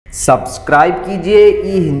Subscribe कीजिए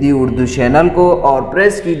ई Hindi Urdu channel को और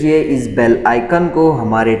प्रेस कीजिए इस बेल आइकन को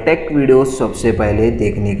हमारे टेक वीडियो सबसे पहले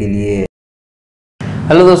देखने के लिए।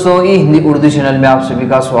 हेलो दोस्तों, ई हिंदी उर्दू चैनल में आप सभी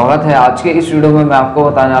का स्वागत है। आज के इस वीडियो में मैं आपको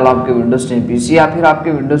बताने वाला हूँ आपके विंडोज 10 पीसी या फिर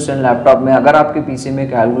आपके विंडोज 10 लैपटॉप में अगर आपके पीसी में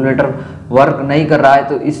कैलकुलेटर वर्क नहीं कर रहा है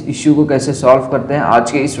तो इस इश्यू को कैसे सॉल्व करते हैं।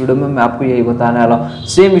 आज के इस वीडियो में मैं आपको यही बताने वाला हूँ।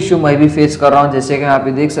 सेम इश्यू मैं भी फेस कर रहा हूँ, जैसे कि यहाँ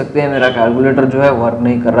पे देख सकते हैं मेरा कैलकुलेटर जो है वर्क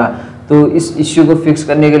नहीं कर रहा। तो इस इश्यू को फिक्स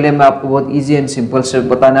करने के लिए मैं आपको बहुत इजी एंड सिंपल स्टेप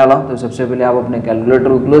बताने वाला हूँ। तो सबसे पहले आप अपने कैलकुलेटर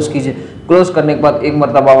को क्लोज कीजिए। क्लोज करने के बाद एक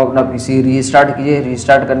मरतबा आप अपना पीसी रीस्टार्ट कीजिए।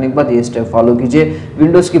 रीस्टार्ट करने के बाद ये स्टेप फॉलो कीजिए।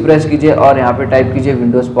 विंडोज़ की प्रेस कीजिए और यहाँ पे टाइप कीजिए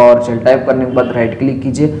विंडोज़ पावर शेल। टाइप करने के बाद राइट क्लिक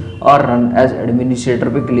कीजिए और रन एज एडमिनिस्ट्रेटर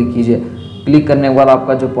पे क्लिक कीजिए। क्लिक करने के बाद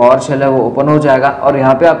आपका जो पावर शेल है वो ओपन हो जाएगा और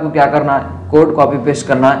यहाँ पे आपको क्या करना है, कोड कॉपी पेस्ट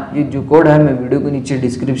करना है। ये जो कोड है मैं वीडियो के नीचे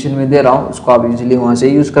डिस्क्रिप्शन में दे रहा हूँ, उसको आप इजीली वहाँ से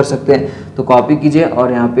यूज़ कर सकते हैं। तो कॉपी कीजिए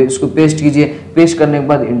और यहाँ पे इसको पेस्ट कीजिए। पेस्ट करने के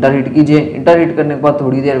बाद इंटर हिट कीजिए। इंटर हिट करने के बाद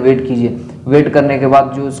थोड़ी देर वेट कीजिए। वेट करने के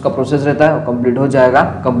बाद जो उसका प्रोसेस रहता है वो कंप्लीट हो जाएगा।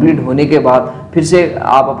 कंप्लीट होने के बाद फिर से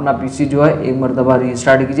आप अपना पीसी जो है एक मरतबा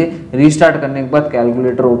रीस्टार्ट कीजिए। रीस्टार्ट करने के बाद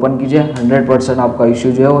कैलकुलेटर ओपन कीजिए। 100% आपका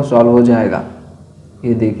इश्यू जो है वो सॉल्व हो जाएगा।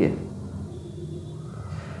 ये देखिए।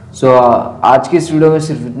 आज की इस वीडियो में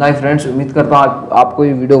सिर्फ इतना ही फ्रेंड्स। उम्मीद करता हूँ आपको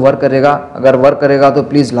ये वीडियो वर्क करेगा। अगर वर्क करेगा तो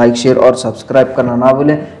प्लीज़ लाइक शेयर और सब्सक्राइब करना ना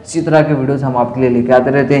भूलें। इसी तरह के वीडियोस हम आपके लिए लेके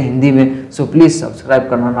आते रहते हैं हिंदी में, सो प्लीज़ सब्सक्राइब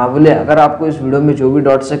करना ना भूलें। अगर आपको इस वीडियो में जो भी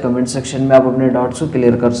डाउट्स है कमेंट सेक्शन में आप अपने डाउट्स को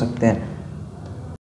क्लियर कर सकते हैं।